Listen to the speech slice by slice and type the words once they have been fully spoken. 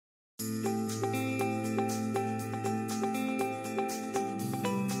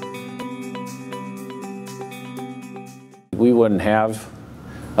we wouldn't have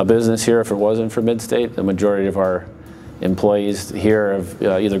a business here if it wasn't for Mid-State. The majority of our employees here have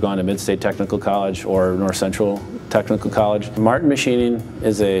either gone to Mid-State Technical College or North Central Technical College. Marten Machining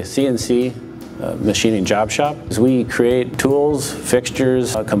is a CNC machining job shop. We create tools,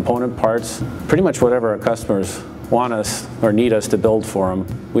 fixtures, component parts, pretty much whatever our customers want us or need us to build for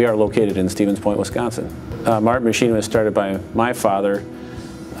them. We are located in Stevens Point, Wisconsin. Marten Machining was started by my father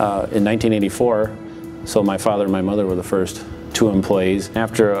in 1984, so my father and my mother were the first two employees.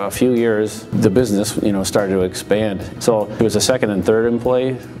 After a few years, the business, started to expand. So it was a second and third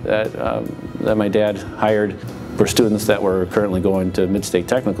employee that my dad hired for students that were currently going to Mid-State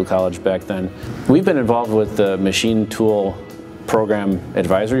Technical College back then. We've been involved with the Machine Tool Program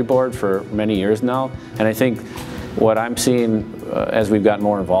Advisory Board for many years now, and I think what I'm seeing as we've gotten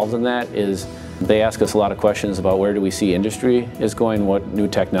more involved in that is they ask us a lot of questions about where do we see industry is going, what new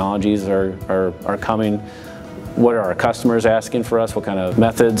technologies are coming, what are our customers asking for us, what kind of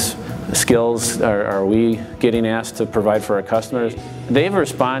methods, skills are we getting asked to provide for our customers. They've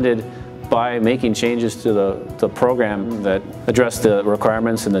responded by making changes to the program that address the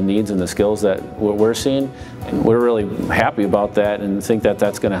requirements and the needs and the skills that we're seeing. And we're really happy about that and think that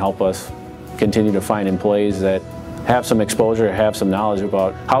that's going to help us continue to find employees that have some exposure, have some knowledge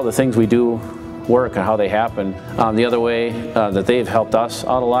about how the things we do work and how they happen. The other way that they've helped us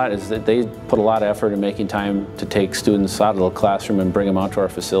out a lot is that they put a lot of effort in making time to take students out of the classroom and bring them out to our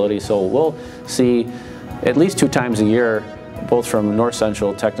facility. So we'll see at least 2 times a year, both from North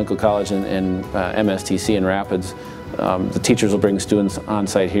Central Technical College and MSTC in Rapids. The teachers will bring students on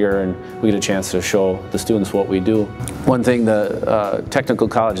site here and we get a chance to show the students what we do. One thing the Technical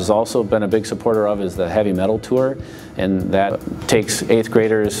College has also been a big supporter of is the heavy metal tour, and that takes 8th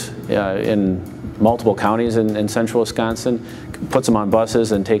graders in multiple counties in central Wisconsin, puts them on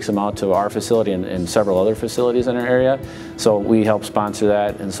buses and takes them out to our facility and several other facilities in our area. So we help sponsor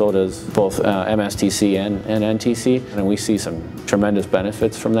that, and so does both MSTC and NTC, and we see some tremendous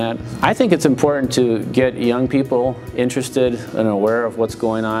benefits from that. I think it's important to get young people interested and aware of what's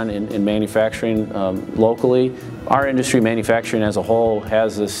going on in manufacturing locally. Our industry, manufacturing as a whole,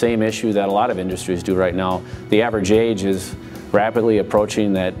 has the same issue that a lot of industries do right now. The average age is rapidly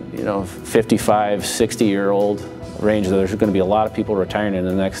approaching that 55, 60-year-old range. There's going to be a lot of people retiring in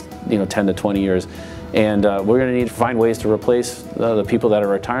the next 10 to 20 years. And we're going to need to find ways to replace the people that are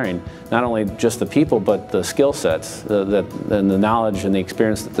retiring. Not only just the people, but the skill sets, and the knowledge and the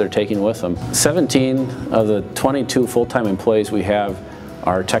experience that they're taking with them. 17 of the 22 full-time employees we have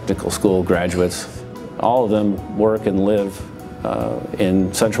are technical school graduates. All of them work and live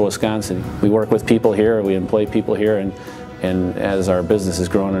in central Wisconsin. We work with people here, we employ people here, and as our business is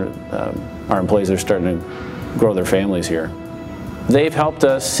growing, our employees are starting to grow their families here. They've helped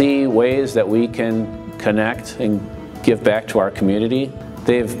us see ways that we can connect and give back to our community.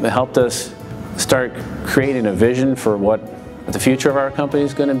 They've helped us start creating a vision for what the future of our company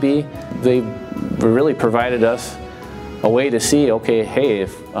is going to be. They've really provided us a way to see, okay, hey,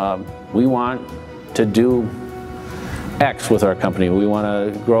 if we want to do X with our company, we want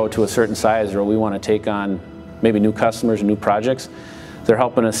to grow to a certain size, or we want to take on maybe new customers and new projects, they're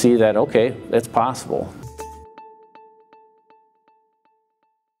helping us see that, okay, it's possible.